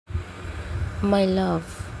My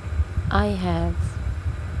love, I have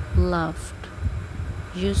loved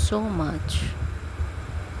you so much,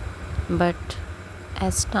 but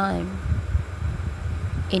as time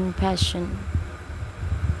in passion,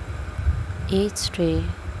 each day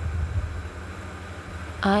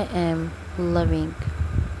I am loving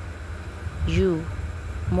you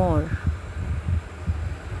more.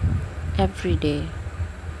 Every day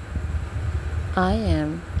I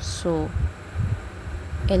am so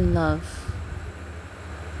in love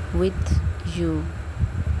with you.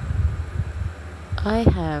 I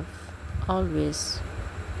have always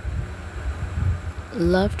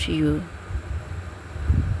loved you.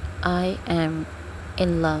 I am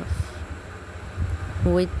in love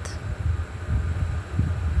with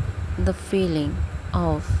the feeling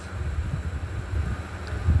of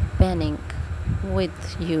panic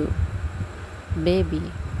with you,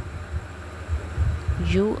 baby.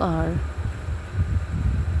 You are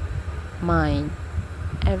mine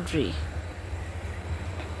every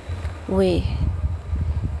way.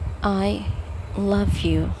 I love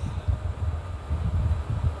you,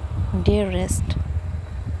 dearest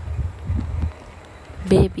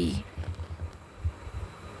baby.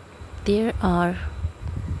 There are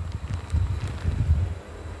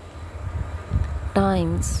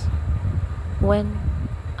times when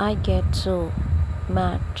I get so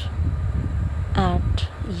mad at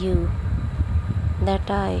you that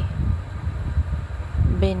I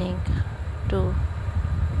beginning to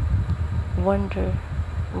wonder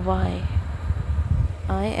why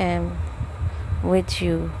I am with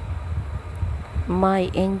you.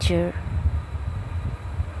 My anger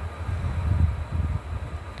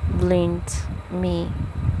blinds me,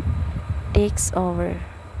 takes over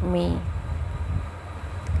me,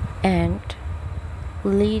 and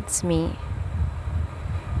leads me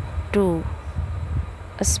to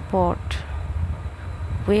a spot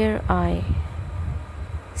where I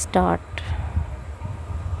start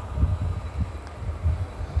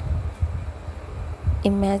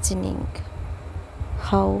imagining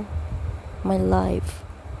how my life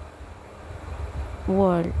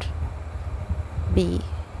would be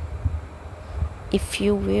if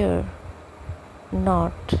you were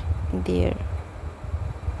not there.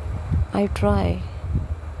 I try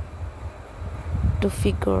to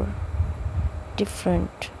figure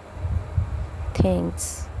different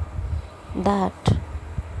things that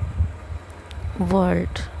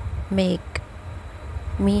would make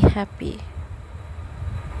me happy.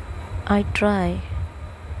 I try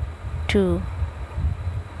to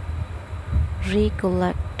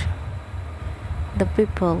recollect the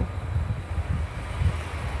people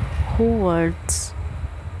who words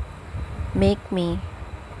make me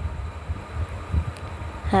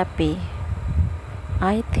happy.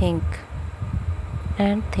 I think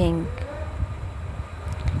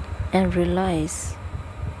and realize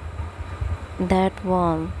that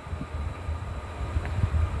one,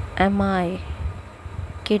 am I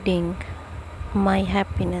kidding? My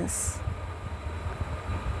happiness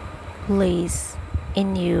lays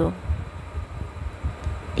in you.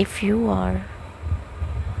 If you are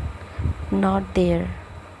not there,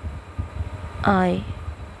 I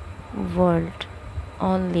would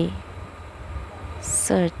only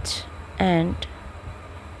search and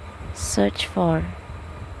search for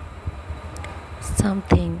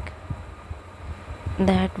something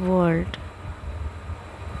that would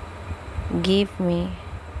give me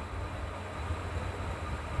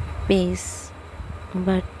peace,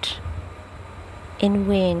 but in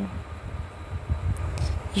vain.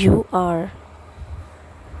 You are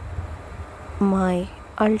my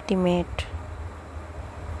ultimate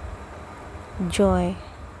joy,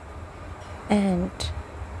 and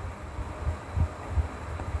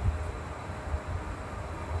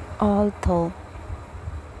although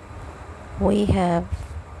we have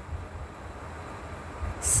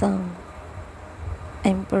some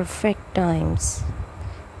imperfect times,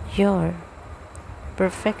 your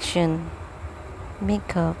perfection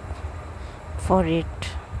make up for it.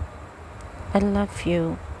 I love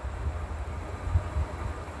you,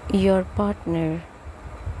 your partner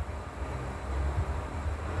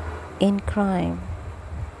in crime.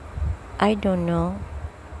 I don't know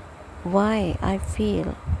why I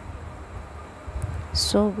feel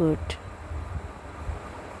so good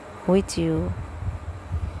with you.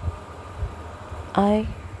 I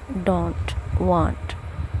don't want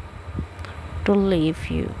to leave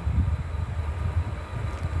you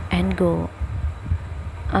and go.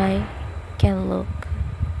 I can look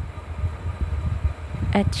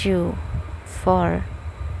at you for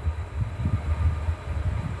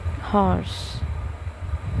hours.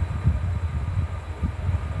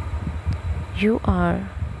 You are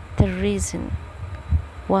the reason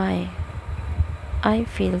why I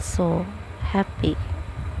feel so happy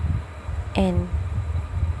in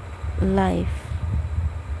life,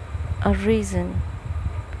 a reason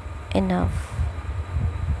enough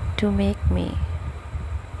to make me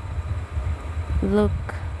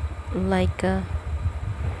look like a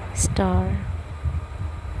star.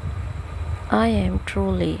 I am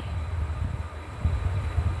truly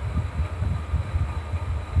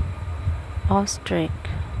awestruck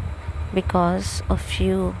because of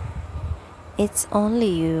you. It's only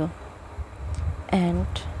you, and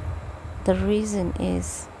the reason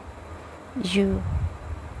is you,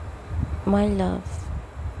 my love.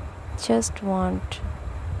 Just want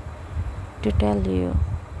to tell you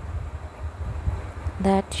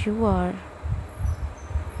that you are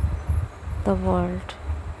the world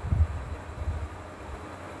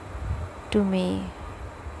to me.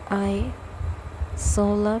 I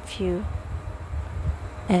so love you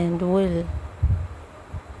and will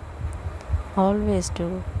always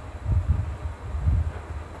do.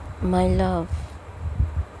 My love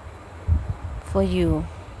for you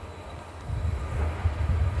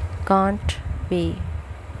can't be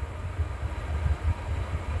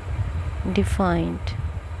defined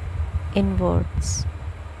in words.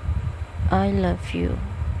 I love you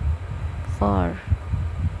for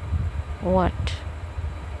what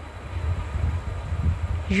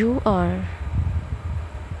you are.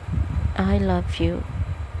 I love you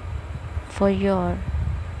for your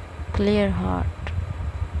clear heart.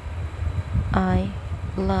 I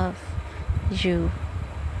love you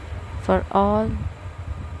for all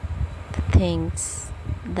the things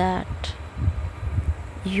that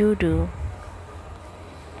you do.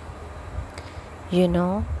 You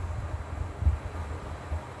know,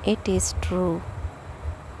 it is true.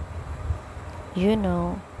 You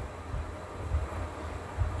know,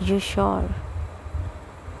 you sure,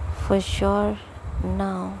 for sure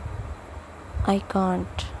now I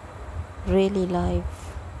can't really live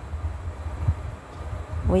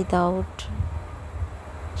without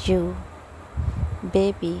you.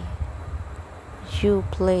 Baby, you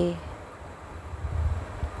play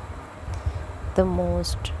the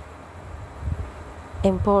most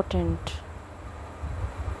important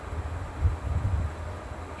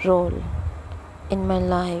role in my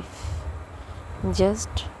life.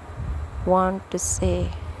 Just want to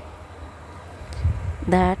say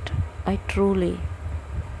that I truly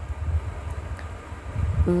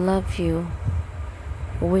love you.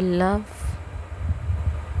 Will love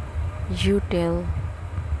you till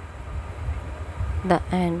the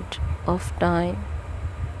end of time.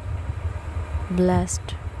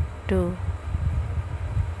 Blessed to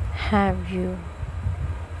have you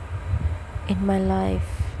in my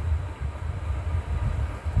life.